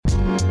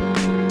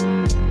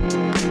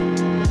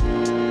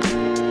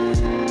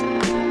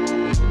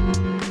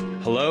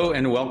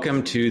everyone.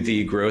 Welcome to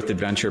the Growth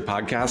Adventure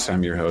podcast.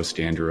 I'm your host,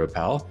 Andrew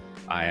Appel.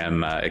 I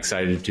am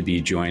excited to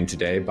be joined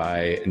today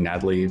by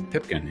Natalie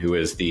Pipkin, who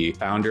is the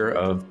founder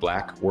of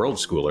Black World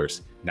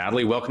Schoolers.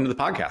 Natalie, welcome to the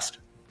podcast.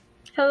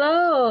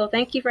 Hello.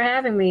 Thank you for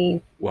having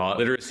me. Well,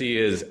 literacy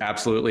is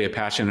absolutely a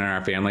passion in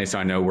our family, so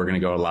I know we're going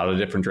to go a lot of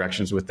different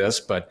directions with this,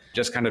 but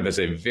just kind of as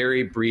a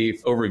very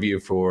brief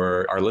overview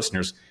for our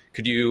listeners,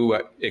 could you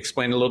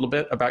explain a little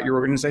bit about your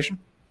organization?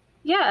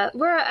 Yeah,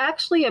 we're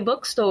actually a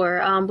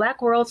bookstore.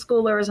 Black World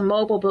Schoolers is a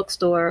mobile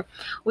bookstore.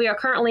 We are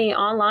currently an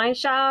online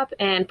shop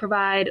and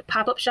provide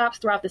pop-up shops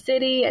throughout the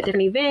city at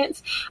different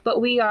events,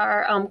 but we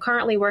are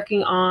currently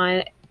working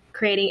on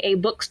creating a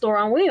bookstore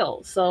on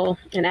wheels. So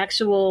an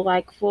actual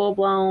like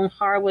full-blown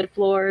hardwood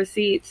floors,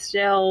 seats,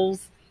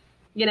 shelves,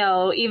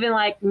 even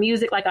like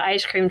music, like an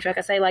ice cream truck.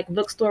 I say like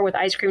bookstore with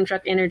ice cream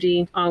truck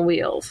energy on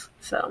wheels.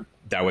 So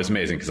that was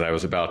amazing because I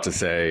was about to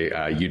say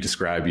you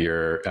describe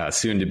your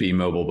soon-to-be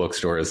mobile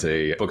bookstore as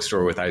a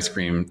bookstore with ice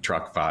cream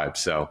truck vibe.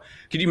 So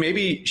could you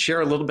maybe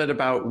share a little bit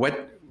about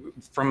what,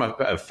 from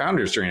a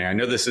founder's journey, I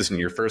know this isn't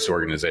your first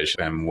organization,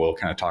 and we'll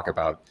kind of talk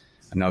about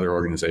another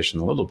organization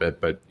a little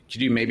bit, but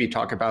could you maybe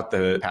talk about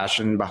the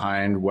passion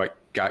behind what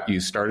got you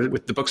started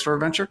with the bookstore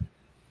venture?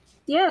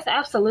 Yes,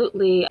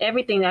 absolutely.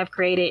 Everything that I've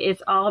created,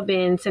 it's all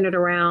been centered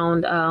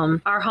around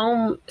our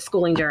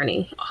homeschooling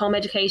journey, home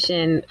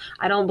education.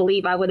 I don't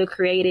believe I would have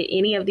created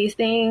any of these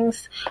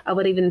things. I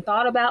would have even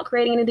thought about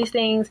creating any of these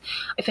things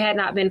if it had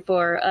not been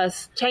for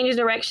us changing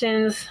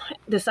directions,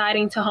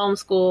 deciding to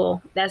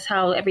homeschool. That's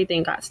how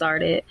everything got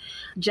started.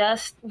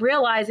 Just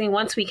realizing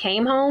once we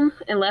came home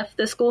and left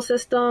the school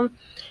system,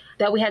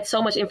 that we had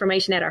so much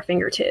information at our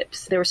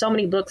fingertips. There were so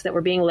many books that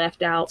were being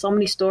left out, so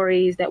many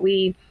stories that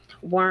we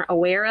weren't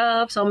aware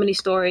of, so many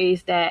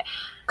stories that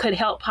could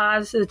help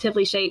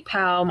positively shape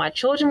how my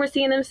children were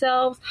seeing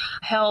themselves,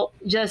 help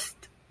just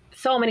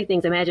so many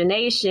things,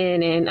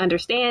 imagination and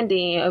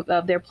understanding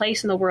of their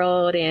place in the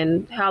world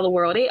and how the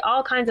world is,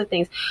 all kinds of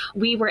things.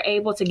 We were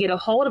able to get a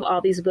hold of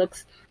all these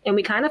books, and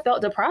we kind of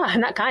felt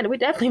deprived, we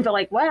definitely felt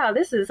like, wow,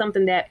 this is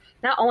something that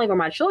not only were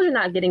my children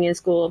not getting in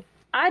school,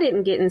 I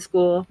didn't get in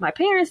school. My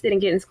parents didn't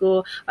get in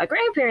school. My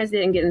grandparents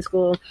didn't get in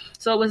school.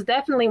 So it was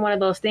definitely one of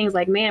those things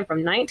like, man, from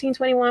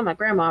 1921, my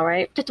grandma,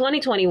 right, to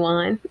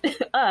 2021,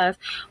 us,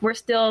 we're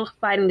still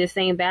fighting the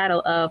same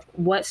battle of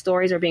what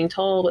stories are being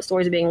told, what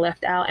stories are being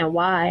left out, and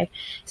why.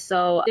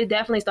 So it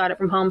definitely started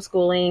from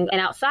homeschooling.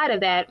 And outside of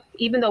that,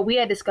 even though we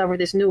had discovered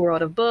this new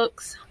world of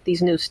books,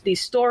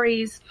 these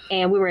stories,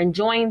 and we were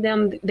enjoying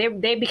them,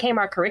 they became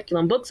our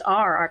curriculum. Books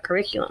are our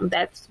curriculum.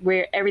 That's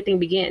where everything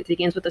begins. It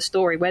begins with a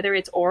story, whether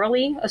it's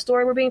orally, a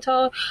story we're being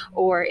told,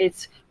 or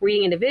it's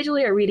reading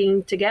individually or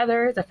reading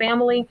together as a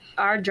family.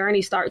 Our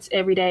journey starts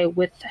every day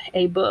with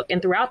a book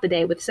and throughout the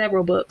day with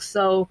several books.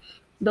 So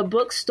the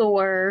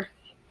bookstore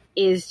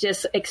is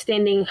just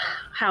extending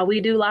how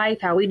we do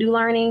life, how we do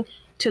learning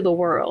to the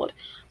world.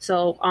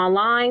 So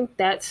online,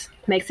 that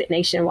makes it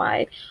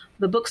nationwide.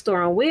 The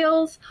bookstore on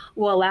wheels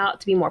will allow it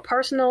to be more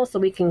personal, so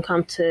we can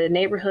come to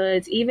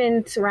neighborhoods,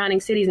 even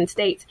surrounding cities and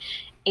states,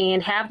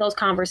 and have those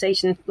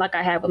conversations like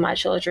I have with my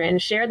children,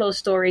 share those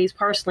stories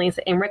personally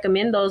and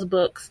recommend those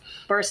books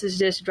versus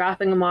just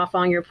dropping them off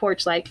on your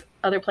porch like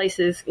other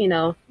places,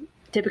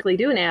 typically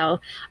do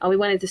now. We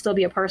wanted it to still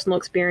be a personal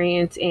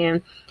experience,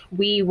 and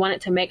we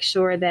wanted to make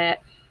sure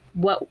that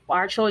what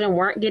our children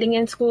weren't getting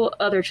in school,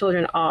 other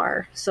children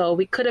are. So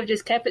we could have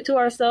just kept it to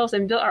ourselves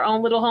and built our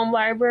own little home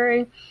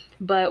library,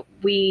 but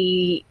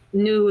we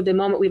knew the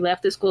moment we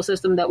left the school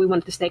system that we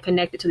wanted to stay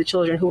connected to the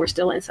children who were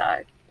still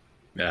inside.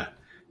 Yeah.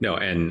 No,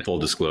 and full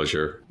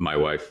disclosure, my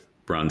wife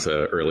runs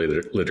a early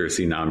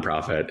literacy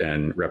nonprofit,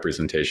 and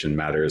representation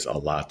matters a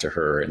lot to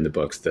her in the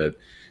books that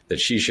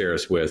she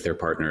shares with their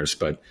partners.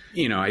 But,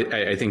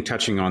 I think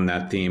touching on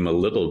that theme a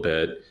little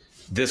bit,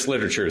 this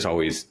literature has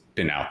always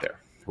been out there,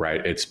 right?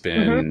 It's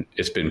been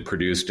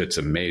produced. It's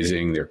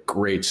amazing. They're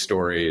great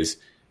stories.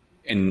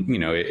 And,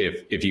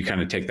 if you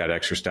kind of take that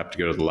extra step to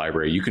go to the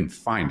library, you can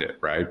find it,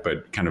 right?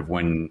 But kind of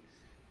when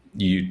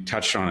you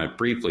touched on it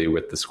briefly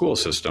with the school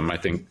system, I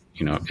think,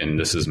 and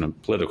this isn't a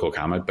political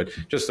comment, but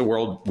just the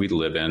world we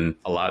live in,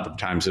 a lot of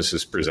times this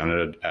is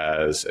presented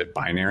as a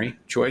binary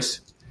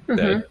choice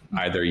that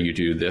either you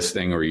do this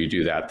thing or you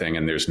do that thing,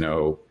 and there's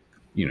no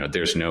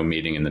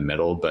meeting in the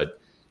middle. But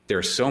there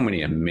are so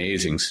many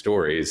amazing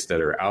stories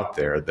that are out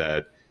there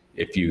that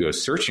if you go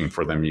searching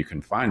for them, you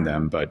can find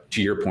them. But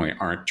to your point,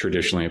 aren't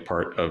traditionally a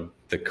part of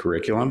the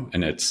curriculum.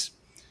 And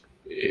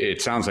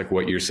it sounds like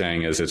what you're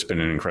saying is it's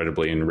been an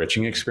incredibly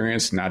enriching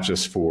experience, not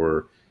just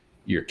for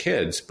your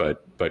kids,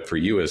 but for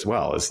you as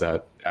well. Is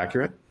that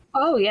accurate?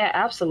 Oh, yeah,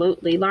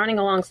 absolutely. Learning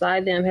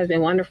alongside them has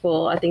been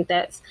wonderful. I think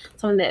that's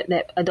something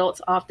that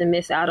adults often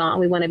miss out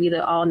on. We want to be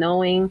the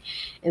all-knowing,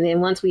 and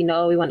then once we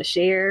know, we want to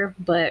share.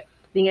 But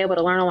being able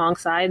to learn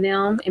alongside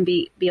them and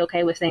be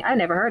okay with saying, I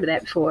never heard of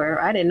that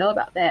before, I didn't know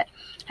about that,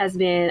 has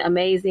been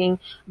amazing.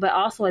 But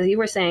also, as you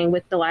were saying,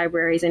 with the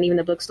libraries and even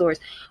the bookstores,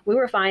 we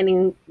were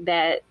finding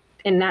that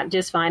and not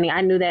just finding,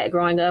 I knew that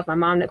growing up, my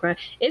mom,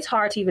 it's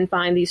hard to even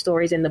find these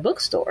stories in the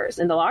bookstores,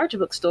 in the large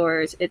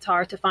bookstores. It's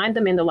hard to find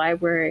them in the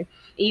library,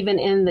 even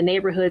in the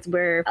neighborhoods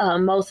where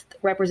most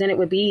represented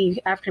would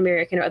be African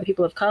American or other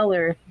people of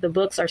color. The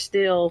books are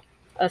still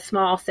a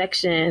small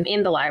section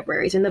in the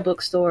libraries, in the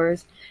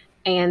bookstores.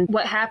 And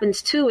what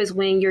happens too is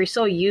when you're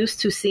so used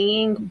to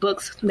seeing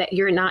books that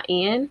you're not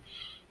in,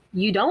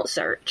 you don't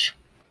search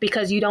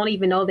because you don't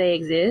even know they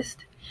exist.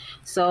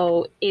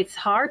 So it's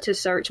hard to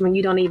search when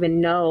you don't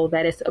even know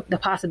that it's the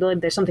possibility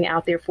there's something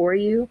out there for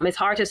you. It's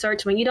hard to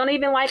search when you don't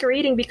even like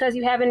reading because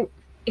you haven't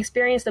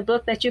experienced a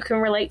book that you can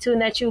relate to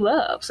and that you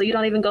love. So you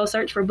don't even go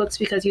search for books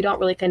because you don't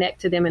really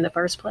connect to them in the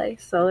first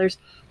place. So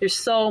there's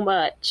so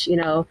much,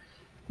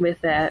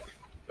 with that.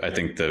 I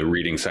think the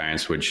reading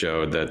science would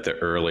show that the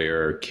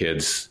earlier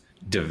kids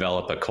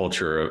develop a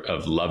culture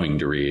of loving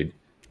to read,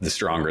 the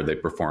stronger they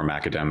perform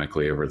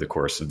academically over the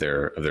course of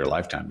their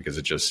lifetime, because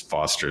it just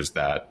fosters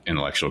that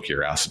intellectual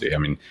curiosity. I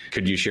mean,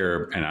 could you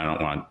share, and I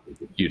don't want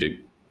you to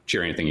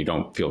share anything you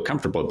don't feel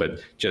comfortable,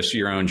 but just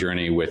your own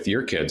journey with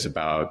your kids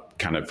about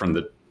kind of from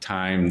the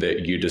time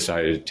that you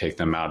decided to take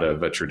them out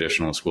of a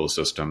traditional school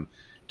system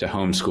to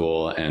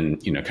homeschool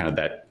and, kind of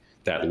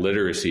that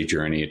literacy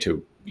journey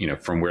to,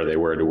 from where they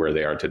were to where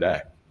they are today?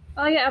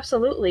 Oh, yeah,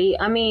 absolutely.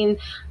 I mean,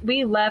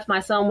 we left. My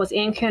son was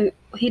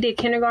he did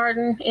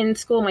kindergarten in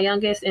school, my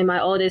youngest, and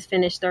my oldest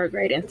finished third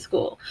grade in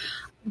school.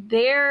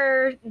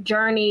 Their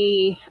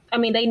journey, I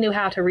mean, they knew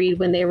how to read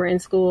when they were in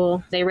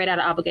school. They read out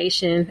of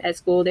obligation at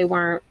school.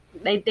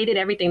 They did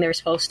everything they were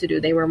supposed to do.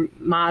 They were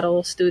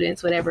model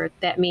students, whatever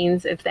that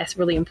means, if that's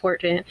really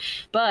important.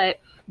 But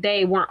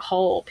they weren't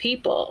whole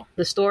people.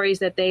 The stories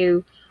that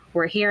they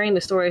were hearing,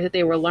 the stories that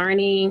they were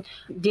learning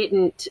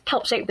didn't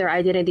help shape their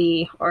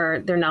identity or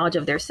their knowledge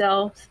of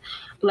themselves,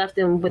 left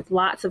them with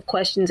lots of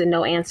questions and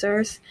no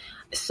answers.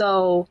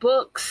 So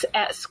books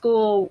at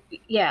school,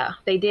 yeah,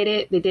 they did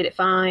it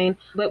fine.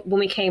 But when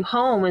we came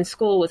home, when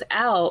school was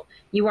out,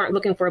 you weren't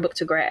looking for a book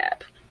to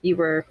grab. You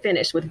were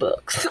finished with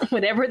books.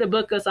 Whatever the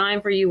book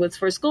assigned for you was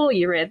for school,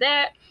 you read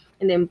that,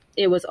 and then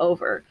it was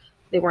over.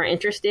 They weren't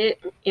interested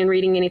in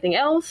reading anything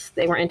else.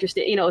 They weren't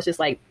interested, it's just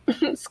like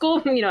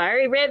school, I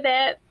already read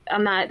that.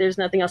 There's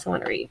nothing else I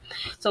want to read.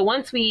 So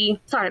once we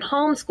started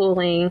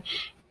homeschooling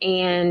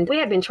and we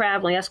had been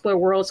traveling, that's where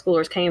World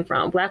Schoolers came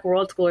from. Black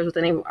World Schoolers was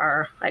the name of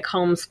our like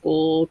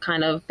homeschool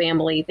kind of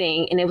family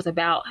thing. And it was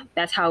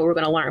that's how we were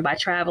going to learn, by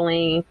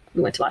traveling.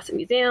 We went to lots of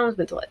museums,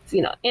 went to,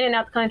 in and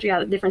out the country,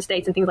 out of different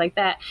states and things like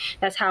that.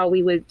 That's how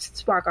we would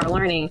spark our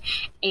learning.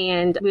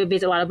 And we would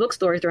visit a lot of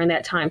bookstores during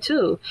that time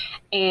too.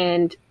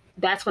 And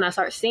that's when I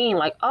start seeing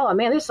like, oh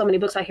man, there's so many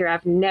books out here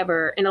I've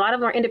never, and a lot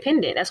of them are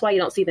independent. That's why you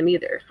don't see them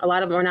either. A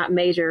lot of them are not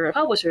major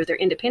publishers. They're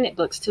independent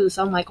books too.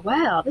 So I'm like,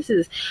 wow, this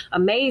is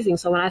amazing.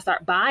 So when I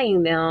start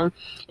buying them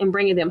and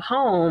bringing them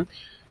home,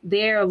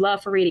 their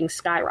love for reading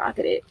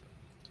skyrocketed.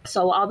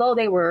 So although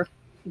they were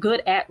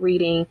good at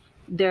reading,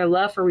 their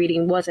love for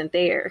reading wasn't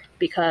there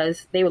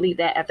because they would leave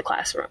that at the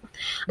classroom.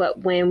 But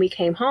when we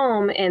came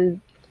home and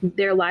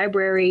their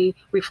library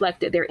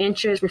reflected their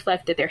interests,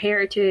 reflected their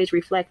heritage,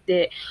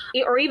 reflected,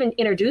 or even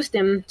introduced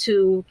them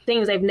to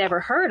things they've never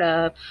heard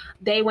of.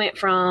 They went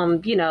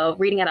from,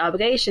 reading out of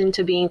obligation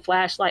to being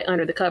flashlight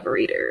under the cover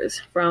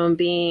readers, from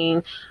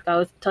being, I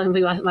was telling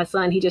my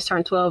son, he just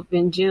turned 12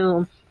 in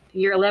June,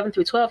 year 11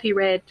 through 12, he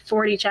read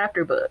 40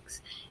 chapter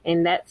books,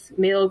 and that's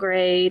middle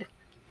grade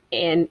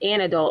and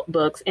adult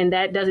books. And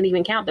that doesn't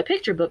even count the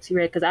picture books he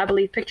read, because I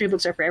believe picture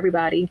books are for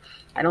everybody.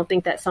 I don't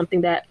think that's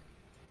something that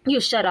you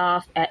shut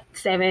off at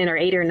 7 or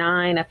 8 or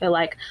 9. I feel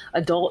like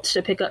adults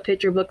should pick up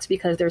picture books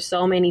because there's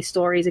so many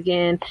stories,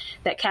 again,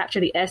 that capture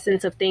the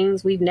essence of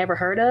things we've never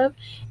heard of.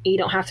 You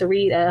don't have to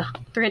read a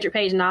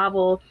 300-page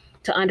novel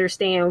to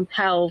understand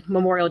how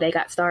Memorial Day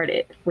got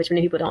started, which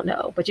many people don't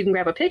know. But you can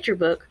grab a picture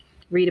book,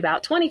 read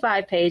about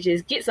 25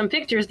 pages, get some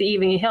pictures to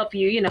even help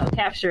you,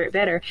 capture it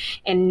better,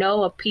 and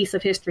know a piece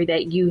of history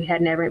that you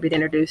had never been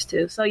introduced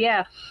to. So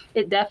yeah,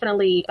 it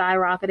definitely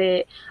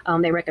skyrocketed.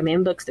 They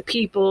recommend books to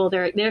people.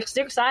 They're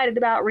excited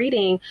about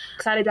reading,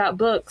 excited about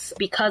books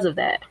because of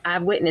that.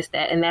 I've witnessed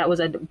that. And that was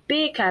a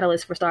big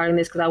catalyst for starting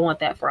this, because I want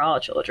that for all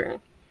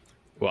children.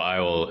 Well, I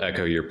will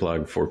echo your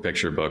plug for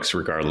picture books,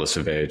 regardless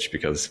of age,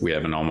 because we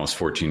have an almost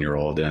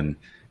 14-year-old, and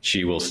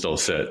she will still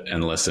sit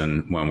and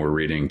listen when we're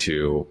reading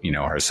to,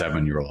 our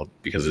 7-year-old,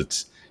 because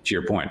it's, to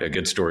your point, a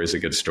good story is a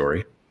good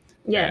story.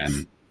 Yes.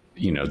 And,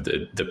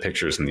 the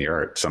pictures and the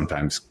art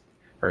sometimes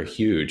are a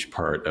huge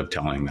part of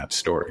telling that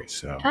story.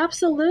 So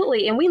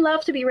absolutely. And we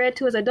love to be read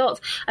to as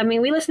adults. I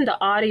mean, we listen to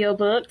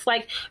audiobooks.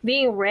 Like,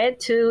 being read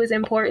to is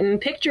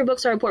important. Picture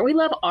books are important. We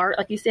love art.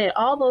 Like you said,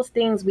 all those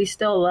things we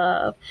still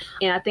love.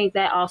 And I think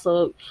that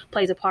also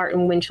plays a part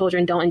in when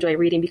children don't enjoy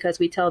reading, because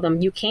we tell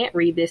them, you can't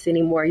read this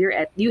anymore.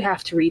 You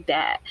have to read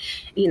that.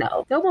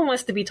 No one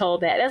wants to be told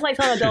that. That's like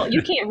telling an adult,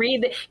 you can't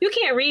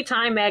read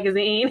Time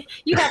magazine.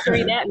 You have to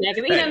read that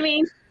magazine. You know what I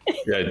mean?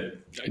 Yeah,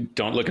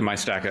 don't look at my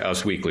stack of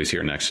Us Weeklies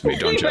here next to me.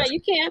 Don't judge. Right, you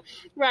can't.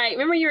 Right.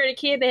 Remember, you were a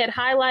kid that had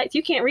highlights.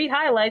 You can't read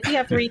highlights. You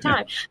have to read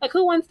Time. Like,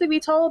 who wants to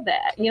be told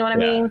that? You know what I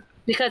mean?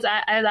 Because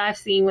as I've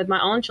seen with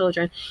my own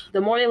children,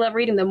 the more they love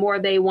reading, the more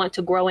they want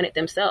to grow in it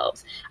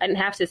themselves. I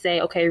didn't have to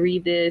say, okay,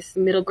 read this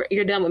middle grade.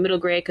 You're done with middle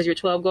grade because you're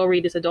 12. Go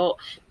read this adult.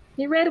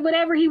 He read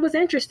whatever he was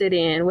interested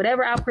in,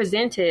 whatever I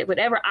presented,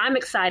 whatever I'm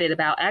excited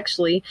about.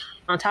 Actually,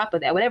 on top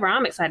of that, whatever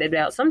I'm excited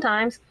about.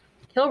 Sometimes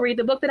he'll read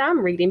the book that I'm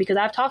reading because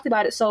I've talked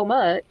about it so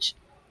much.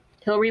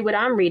 He'll read what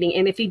I'm reading.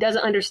 And if he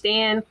doesn't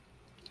understand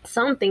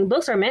something,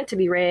 books are meant to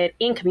be read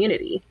in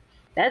community.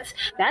 That's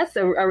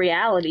a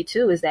reality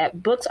too, is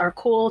that books are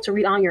cool to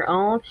read on your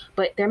own,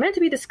 but they're meant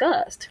to be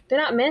discussed. They're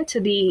not meant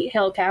to be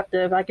held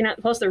captive. Like, you're not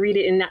supposed to read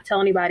it and not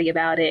tell anybody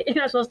about it. You're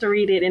not supposed to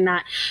read it and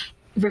not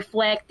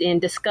reflect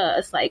and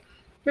discuss. Like,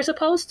 you're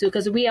supposed to,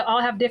 because we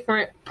all have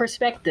different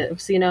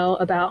perspectives,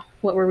 about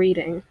what we're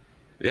reading.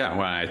 Yeah,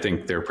 well, I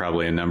think there are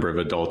probably a number of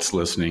adults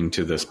listening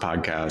to this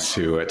podcast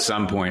who at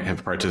some point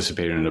have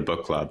participated in a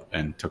book club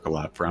and took a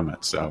lot from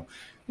it. So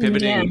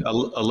pivoting a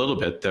little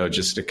bit, though,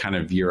 just to kind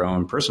of your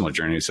own personal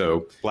journey.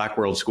 So Black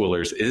World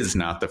Schoolers is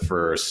not the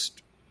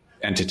first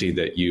entity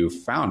that you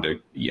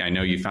founded. I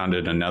know you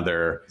founded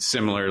another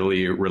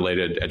similarly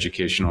related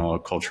educational,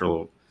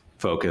 cultural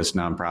focused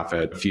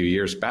nonprofit a few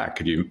years back.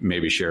 Could you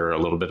maybe share a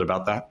little bit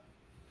about that?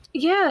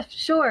 Yeah,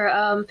 sure.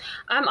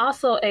 I'm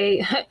also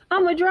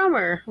I'm a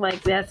drummer.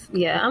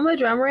 I'm a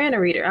drummer and a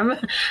reader.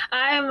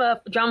 I'm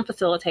a drum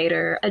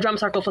facilitator, a drum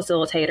circle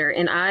facilitator,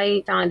 and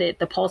I founded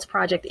the Pulse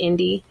Project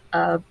Indie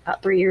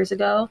about 3 years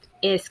ago.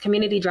 It's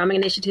community drumming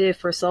initiative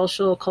for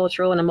social,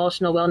 cultural, and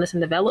emotional wellness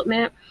and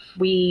development.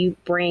 We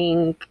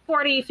bring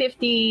 40,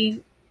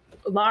 50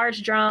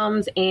 large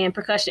drums and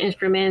percussion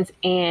instruments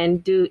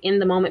and do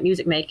in-the-moment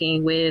music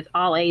making with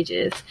all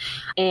ages.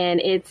 And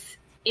it's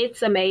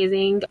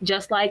amazing.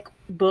 Just like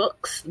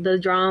books, the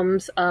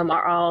drums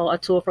are all a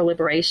tool for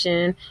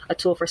liberation, a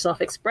tool for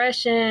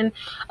self-expression,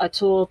 a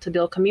tool to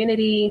build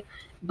community,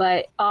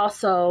 but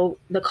also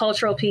the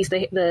cultural piece,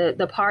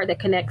 the part that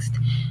connects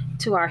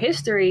to our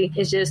history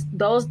is just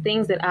those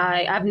things that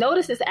I've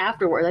noticed this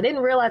afterwards. I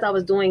didn't realize I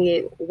was doing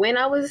it when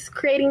I was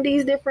creating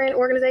these different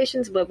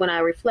organizations, but when I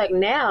reflect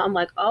now, I'm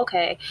like,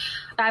 okay,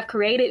 I've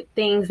created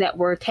things that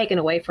were taken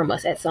away from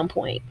us at some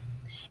point.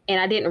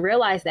 And I didn't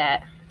realize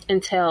that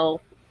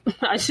until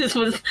I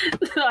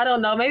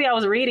don't know, maybe I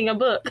was reading a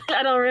book.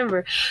 I don't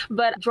remember.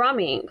 But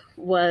drumming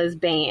was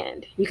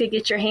banned. You could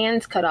get your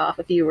hands cut off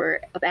if you were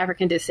of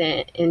African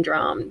descent in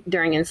drum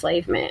during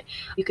enslavement.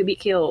 You could be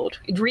killed.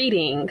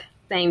 Reading,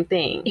 same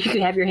thing. You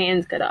could have your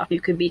hands cut off.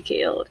 You could be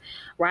killed.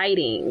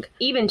 Writing,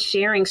 even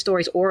sharing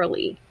stories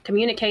orally,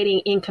 communicating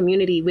in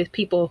community with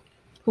people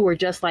who are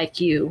just like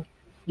you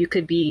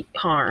could be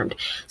harmed.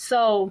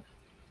 So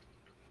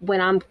when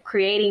I'm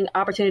creating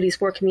opportunities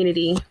for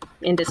community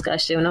and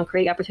discussion, when I'm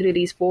creating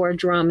opportunities for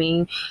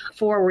drumming,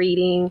 for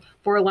reading,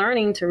 for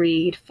learning to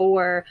read,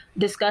 for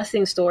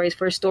discussing stories,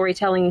 for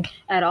storytelling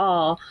at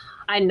all,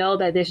 I know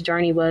that this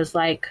journey was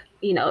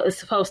it's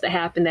supposed to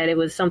happen, that it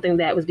was something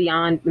that was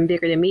beyond and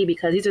bigger than me,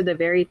 because these are the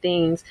very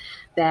things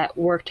that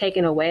were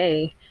taken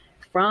away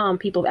from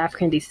people of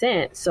African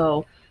descent.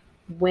 So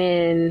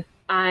when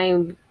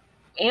I'm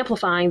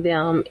amplifying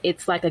them,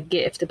 it's like a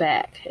gift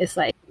back. It's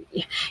like,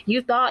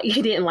 you thought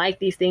you didn't like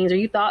these things, or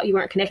you thought you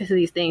weren't connected to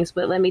these things,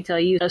 but let me tell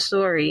you a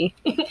story.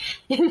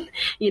 In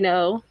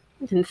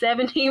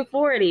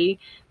 1740,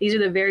 these are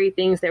the very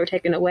things that were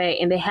taken away,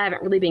 and they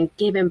haven't really been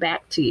given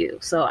back to you.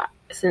 So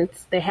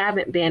since they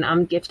haven't been,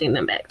 I'm gifting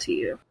them back to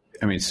you.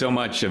 I mean, so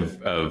much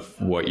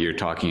of what you're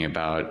talking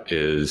about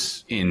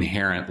is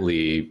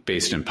inherently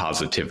based in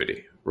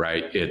positivity,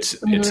 right? It's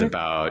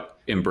about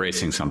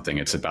embracing something.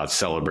 It's about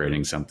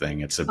celebrating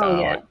something. It's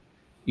about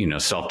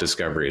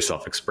self-discovery,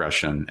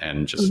 self-expression,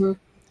 and just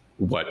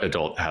what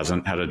adult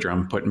hasn't had a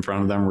drum put in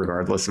front of them,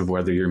 regardless of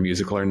whether you're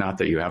musical or not,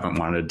 that you haven't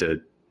wanted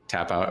to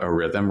tap out a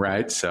rhythm,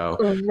 right? So,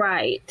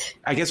 right.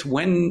 I guess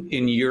when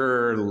in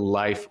your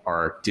life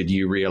arc did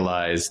you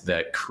realize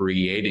that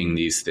creating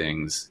these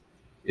things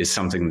is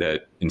something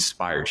that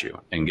inspires you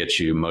and gets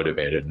you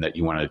motivated, and that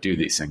you want to do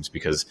these things?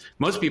 Because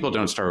most people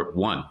don't start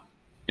one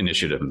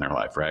initiative in their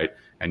life, right?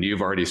 And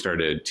you've already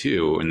started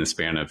two in the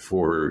span of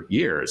 4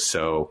 years.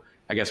 So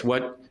I guess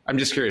I'm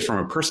just curious from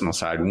a personal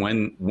side,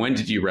 when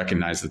did you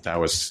recognize that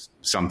was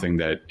something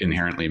that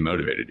inherently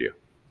motivated you?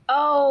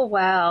 Oh,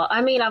 wow.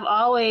 I mean, I've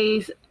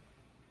always,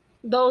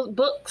 those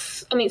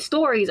books,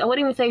 stories, I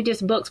wouldn't even say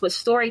just books, but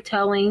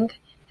storytelling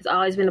has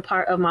always been a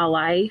part of my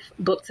life.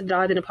 Books have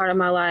always been a part of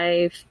my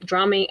life.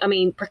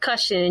 Drumming,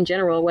 percussion in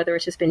general, whether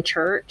it's just been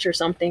church or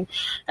something,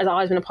 has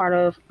always been a part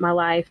of my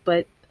life.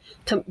 But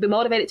to be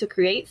motivated to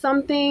create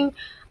something,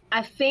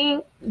 I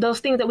think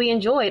those things that we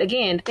enjoyed,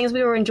 again, things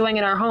we were enjoying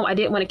in our home, I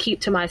didn't want to keep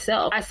to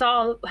myself. I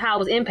saw how it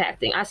was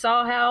impacting. I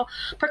saw how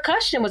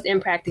percussion was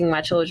impacting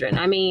my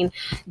children.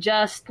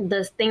 Just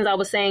the things I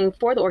was saying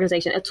for the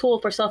organization, a tool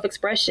for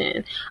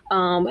self-expression.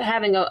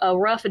 Having a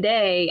rough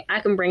day, I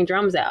can bring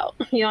drums out.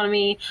 You know what I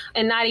mean?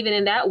 And not even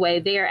in that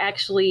way. They are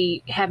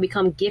actually have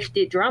become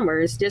gifted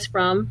drummers just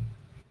from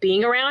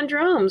being around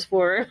drums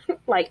for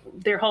like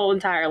their whole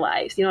entire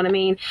lives. You know what I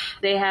mean?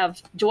 They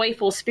have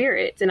joyful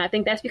spirits. And I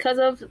think that's because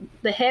of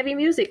the heavy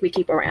music we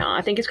keep around.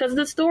 I think it's because of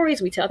the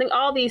stories we tell. I think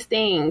all these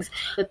things,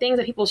 the things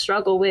that people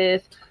struggle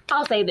with.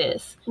 I'll say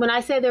this. When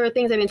I say there are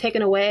things that have been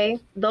taken away,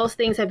 those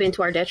things have been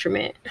to our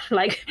detriment.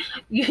 Like,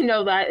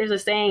 there's a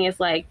saying, it's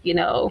like,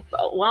 a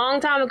long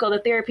time ago, the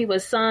therapy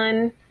was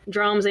sun,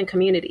 drums, and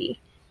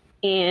community.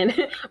 And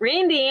we're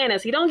in Indiana,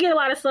 so you don't get a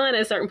lot of sun in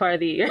a certain part of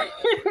the year.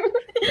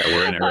 Yeah,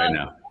 we're in it right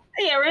now.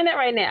 Yeah, we're in it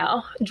right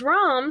now.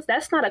 Drums,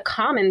 that's not a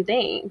common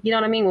thing. You know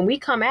what I mean? When we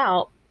come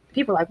out,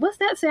 people are like, what's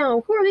that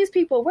sound? Who are these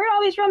people? Where do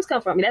all these drums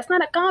come from? That's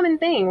not a common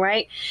thing,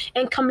 right?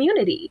 And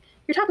community.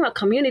 You're talking about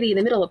community in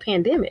the middle of a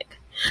pandemic.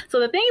 So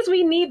the things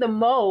we need the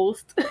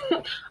most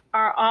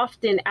are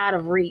often out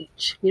of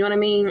reach. You know what I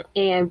mean?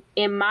 And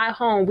in my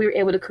home, we were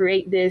able to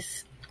create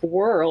this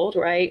world,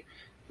 right,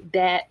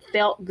 that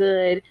felt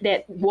good,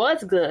 that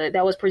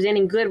was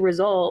presenting good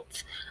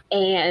results.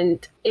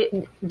 And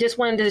it just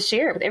wanted to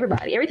share it with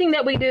everybody. Everything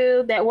that we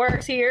do that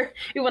works here,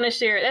 we want to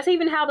share it. That's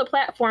even how the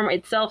platform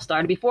itself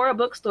started. Before a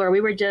bookstore,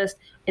 we were just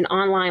an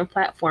online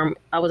platform.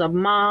 I was a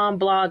mom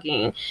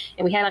blogging,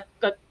 and we had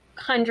a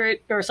 100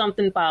 or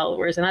something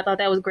followers. And I thought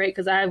that was great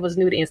because I was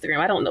new to Instagram.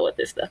 I don't know what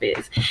this stuff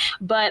is.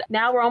 But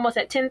now we're almost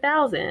at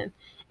 10,000.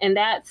 And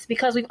that's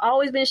because we've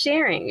always been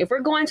sharing. If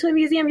we're going to a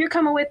museum, you're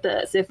coming with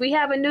us. If we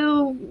have a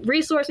new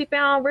resource we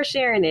found, we're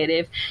sharing it.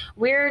 If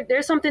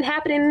there's something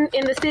happening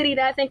in the city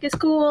that I think is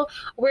cool,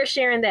 we're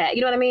sharing that.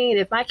 You know what I mean?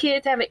 If my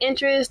kids have an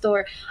interest,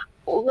 or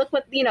look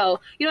what, you know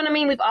what I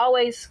mean? We've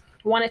always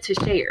wanted to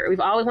share. We've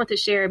always wanted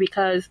to share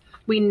because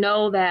we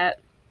know that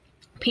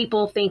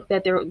people think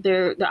that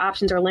their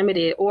options are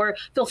limited or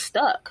feel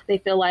stuck. They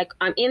feel like,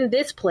 I'm in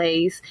this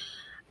place,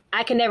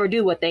 I can never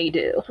do what they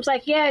do. I was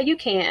like, yeah, you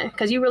can,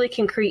 because you really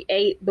can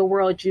create the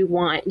world you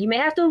want. You may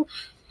have to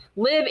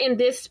live in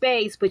this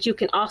space, but you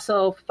can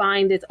also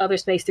find this other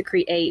space to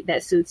create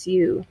that suits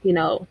you.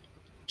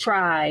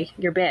 Try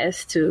your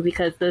best to,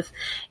 because this,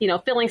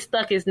 feeling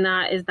stuck is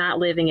not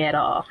living at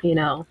all.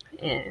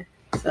 And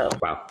so,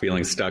 wow,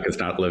 feeling stuck is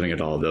not living at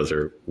all. Those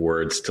are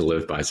words to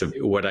live by. So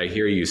what I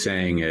hear you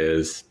saying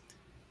is,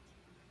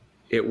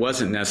 it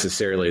wasn't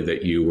necessarily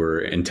that you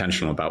were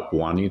intentional about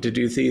wanting to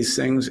do these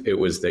things. It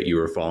was that you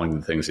were following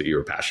the things that you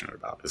were passionate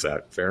about. Is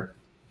that fair?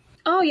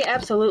 Oh, yeah,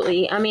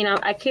 absolutely. I mean,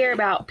 I care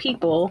about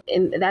people,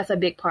 and that's a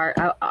big part.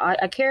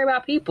 I care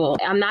about people.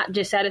 I'm not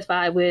just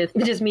satisfied with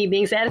just me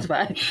being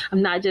satisfied.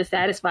 I'm not just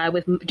satisfied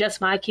with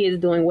just my kids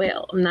doing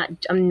well.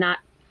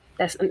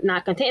 That's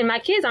not content. And my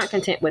kids aren't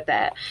content with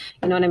that.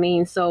 You know what I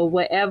mean? So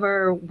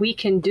whatever we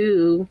can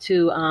do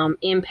to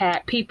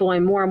impact people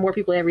and more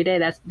people every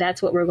day,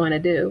 that's what we're going to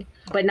do.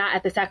 But not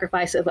at the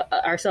sacrifice of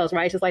ourselves,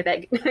 right? It's just like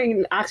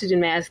that oxygen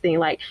mask thing.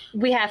 Like,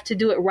 we have to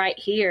do it right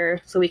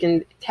here so we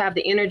can have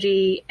the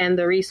energy and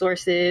the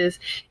resources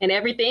and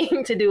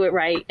everything to do it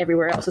right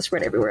everywhere else, to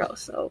spread everywhere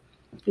else. So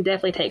we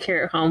definitely take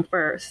care of home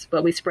first,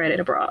 but we spread it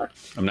abroad.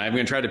 I'm not even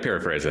going to try to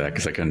paraphrase that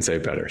because I couldn't say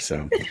it better.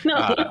 So,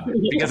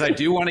 because I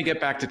do want to get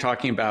back to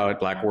talking about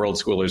Black World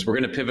Schoolers. We're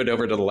going to pivot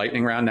over to the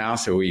lightning round now,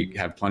 so we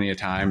have plenty of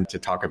time to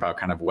talk about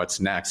kind of what's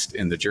next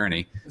in the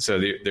journey. So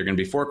there are going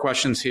to be 4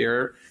 questions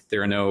here.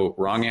 There are no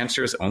wrong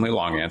answers, only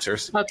long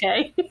answers.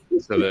 Okay.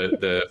 So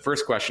the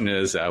first question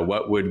is,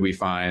 what would we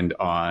find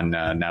on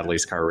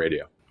Natalie's car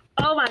radio?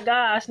 Oh my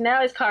gosh,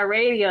 Natalie's car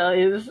radio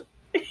is...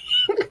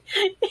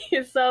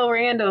 It's so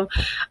random.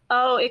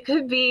 Oh, it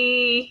could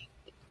be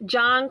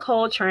John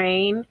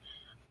Coltrane,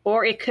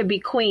 or it could be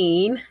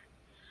Queen,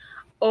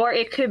 or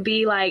it could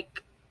be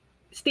like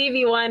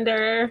Stevie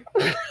Wonder.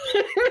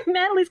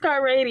 Natalie's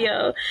car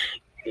radio.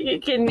 You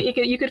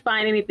could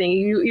find anything.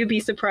 You'd be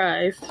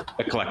surprised.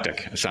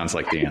 Eclectic sounds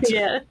like the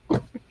answer.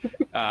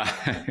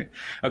 Yeah.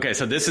 Okay,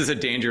 so this is a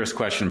dangerous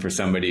question for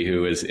somebody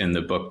who is in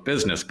the book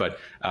business, but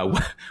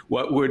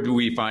what would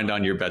we find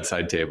on your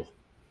bedside table?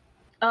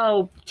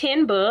 Oh,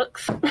 10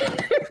 books.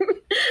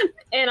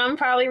 And I'm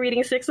probably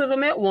reading 6 of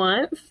them at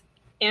once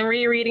and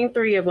rereading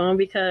 3 of them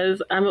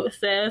because I'm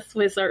obsessed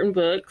with certain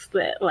books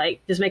that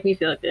just make me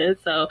feel good.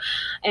 So,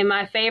 and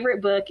my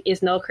favorite book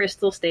is No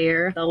Crystal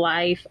Stair, the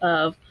life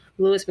of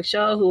Louis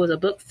McShow, who was a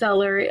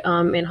bookseller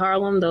in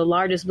Harlem, the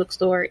largest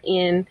bookstore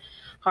in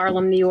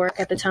Harlem, New York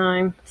at the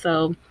time.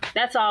 So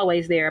that's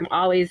always there. I'm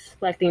always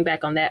reflecting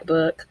back on that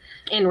book.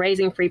 And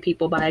Raising Free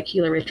People by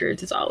Akilah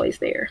Richards is always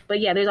there.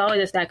 But yeah, there's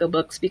always a stack of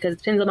books because it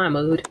depends on my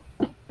mood.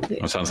 Well,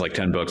 it sounds like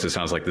 10 books. It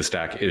sounds like the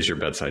stack is your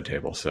bedside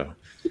table. So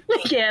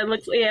yeah,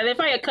 there's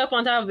probably a cup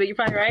on top of it. You're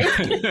probably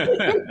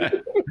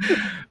right.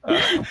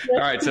 All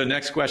right. So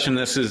next question.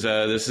 This is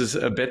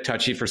a bit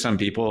touchy for some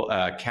people.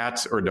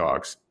 Cats or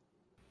dogs?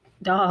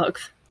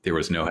 Dogs. There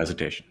was no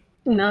hesitation.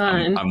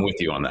 None. I'm with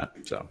you on that.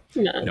 So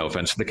no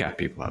offense to the cat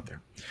people out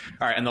there.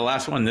 All right. And the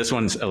last one, this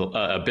one's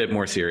a bit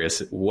more serious.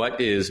 What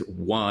is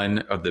one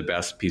of the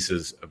best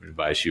pieces of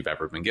advice you've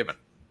ever been given?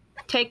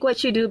 Take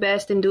what you do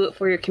best and do it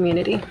for your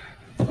community.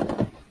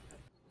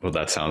 Well,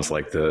 that sounds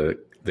like the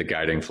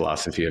guiding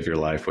philosophy of your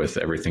life with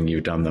everything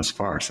you've done thus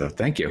far. So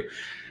thank you.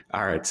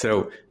 All right.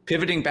 So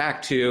pivoting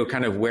back to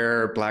kind of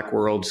where Black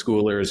World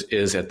Schoolers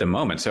is at the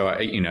moment. So,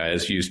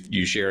 as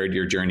you shared,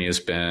 your journey has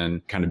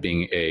been kind of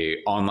being a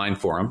online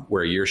forum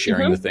where you're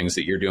sharing the things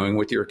that you're doing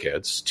with your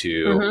kids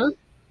to,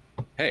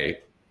 hey,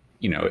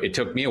 it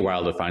took me a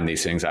while to find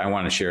these things. I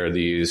want to share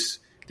these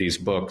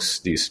books,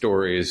 these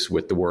stories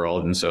with the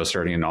world. And so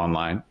starting an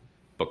online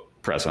book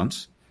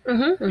presence,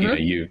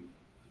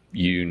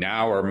 you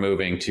now are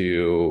moving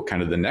to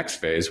kind of the next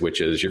phase,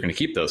 which is you're going to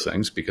keep those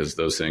things because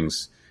those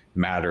things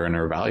matter and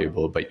are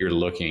valuable, but you're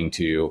looking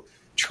to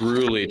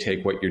truly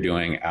take what you're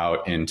doing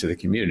out into the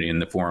community in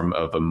the form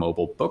of a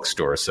mobile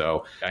bookstore.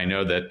 So I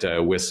know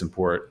that with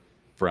support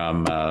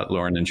from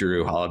Lauren and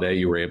Drew Holiday,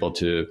 you were able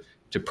to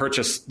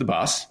purchase the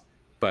bus,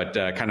 but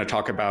kind of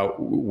talk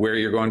about where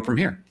you're going from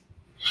here.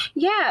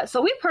 Yeah,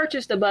 so we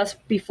purchased the bus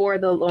before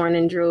the Lauren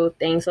and Drew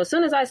thing. So as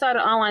soon as I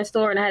started an online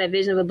store and I had a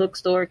vision of a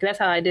bookstore, because that's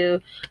how I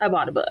do, I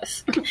bought a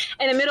bus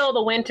in the middle of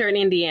the winter in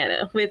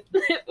Indiana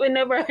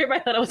whenever everybody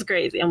thought it was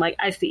crazy. I'm like,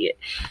 I see it.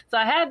 So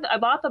I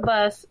bought the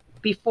bus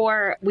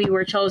before we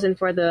were chosen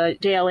for the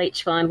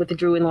JLH fund with the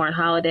Drew and Lauren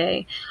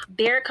Holiday.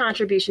 Their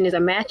contribution is a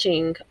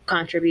matching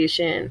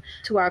contribution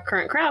to our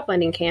current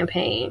crowdfunding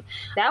campaign.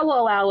 That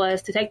will allow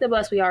us to take the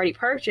bus we already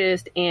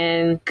purchased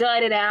and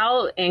gut it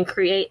out and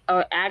create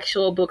an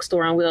actual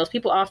bookstore on wheels.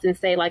 People often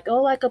say like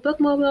a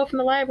book mobile from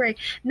the library.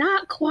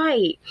 Not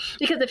quite.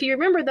 Because if you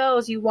remember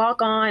those, you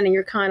walk on and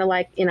you're kind of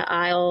like in an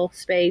aisle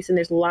space and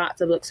there's lots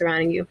of books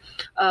surrounding you.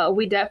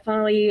 We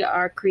definitely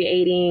are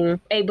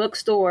creating a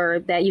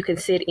bookstore that you can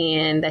sit in,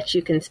 that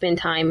you can spend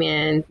time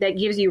in, that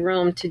gives you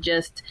room to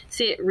just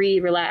sit,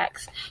 read,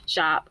 relax,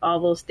 shop, all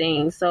those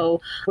things. So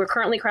we're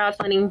currently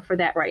crowdfunding for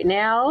that right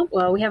now.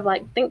 Well, we have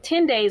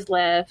 10 days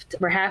left.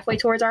 We're halfway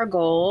towards our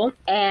goal,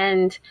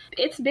 and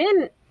it's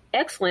been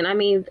excellent. I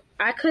mean,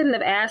 I couldn't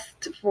have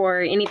asked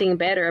for anything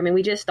better. I mean,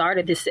 we just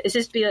started this.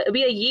 It'll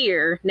be a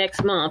year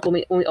next month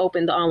when we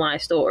open the online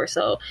store.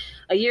 So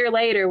a year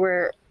later,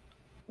 we're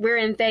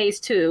in phase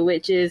 2,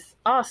 which is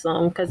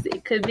awesome because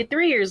it could be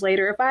 3 years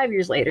later or 5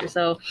 years later.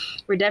 So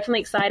we're definitely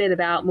excited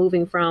about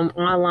moving from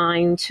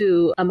online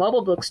to a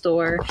mobile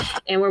bookstore.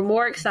 And we're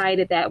more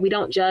excited that we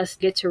don't just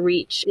get to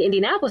reach the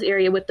Indianapolis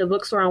area with the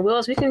bookstore on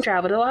wheels. We can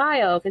travel to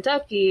Ohio,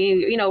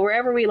 Kentucky,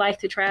 wherever we like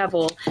to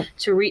travel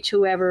to reach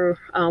whoever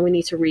we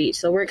need to reach.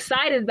 So we're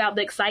excited about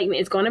the excitement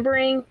it's going to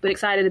bring, but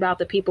excited about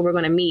the people we're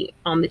going to meet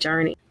on the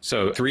journey.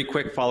 So 3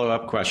 quick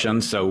follow-up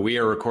questions. So we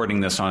are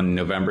recording this on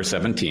November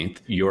 17th.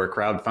 Your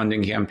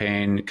crowdfunding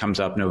campaign comes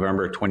up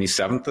November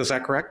 27th. Is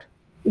that correct?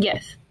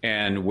 Yes.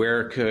 And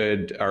where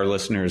could our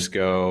listeners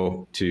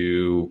go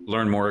to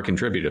learn more or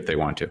contribute if they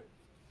want to?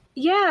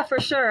 Yeah, for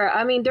sure.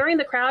 I mean, during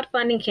the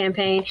crowdfunding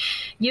campaign,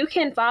 you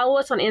can follow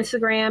us on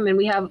Instagram, and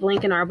we have a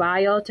link in our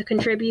bio to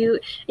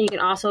contribute. And you can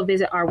also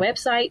visit our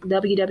website,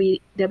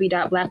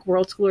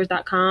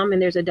 www.blackworldschoolers.com,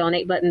 and there's a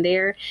donate button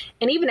there.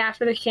 And even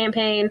after the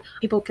campaign,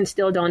 people can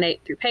still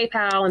donate through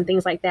PayPal and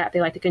things like that.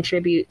 They like to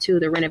contribute to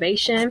the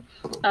renovation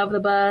of the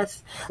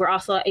bus. We're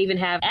also even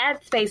have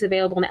ad space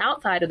available on the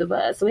outside of the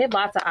bus. So we have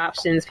lots of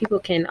options. People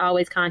can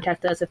always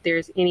contact us if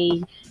there's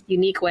any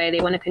unique way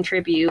they want to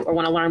contribute or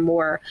want to learn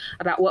more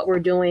about what we're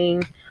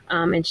doing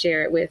and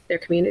share it with their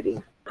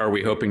community. Are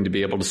we hoping to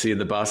be able to see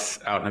the bus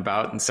out and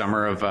about in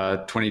summer of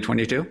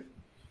 2022?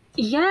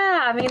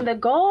 Yeah, I mean, the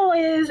goal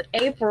is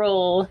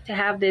April to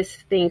have this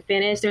thing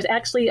finished. There's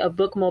actually a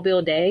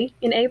bookmobile day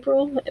in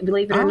April,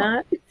 believe it or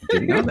not.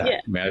 Didn't know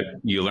that. Yeah.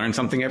 You learn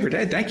something every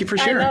day. Thank you for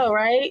sharing. I know,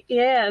 right?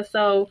 Yeah,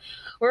 so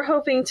we're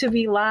hoping to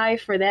be live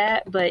for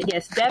that. But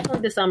yes,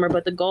 definitely the summer,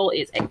 but the goal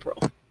is April.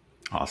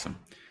 Awesome.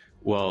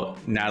 Well,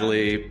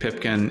 Natalie,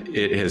 Pipkin,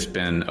 it has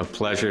been a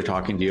pleasure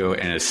talking to you,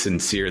 and a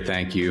sincere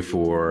thank you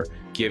for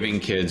giving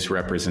kids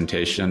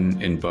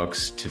representation in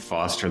books to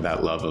foster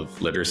that love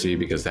of literacy,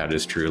 because that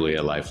is truly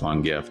a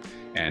lifelong gift.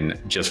 And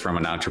just from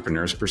an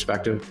entrepreneur's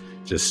perspective,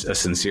 just a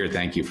sincere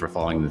thank you for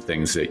following the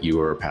things that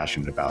you are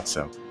passionate about.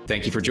 So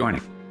thank you for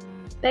joining.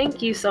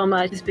 Thank you so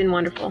much. It's been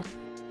wonderful.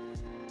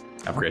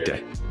 Have a great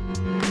day.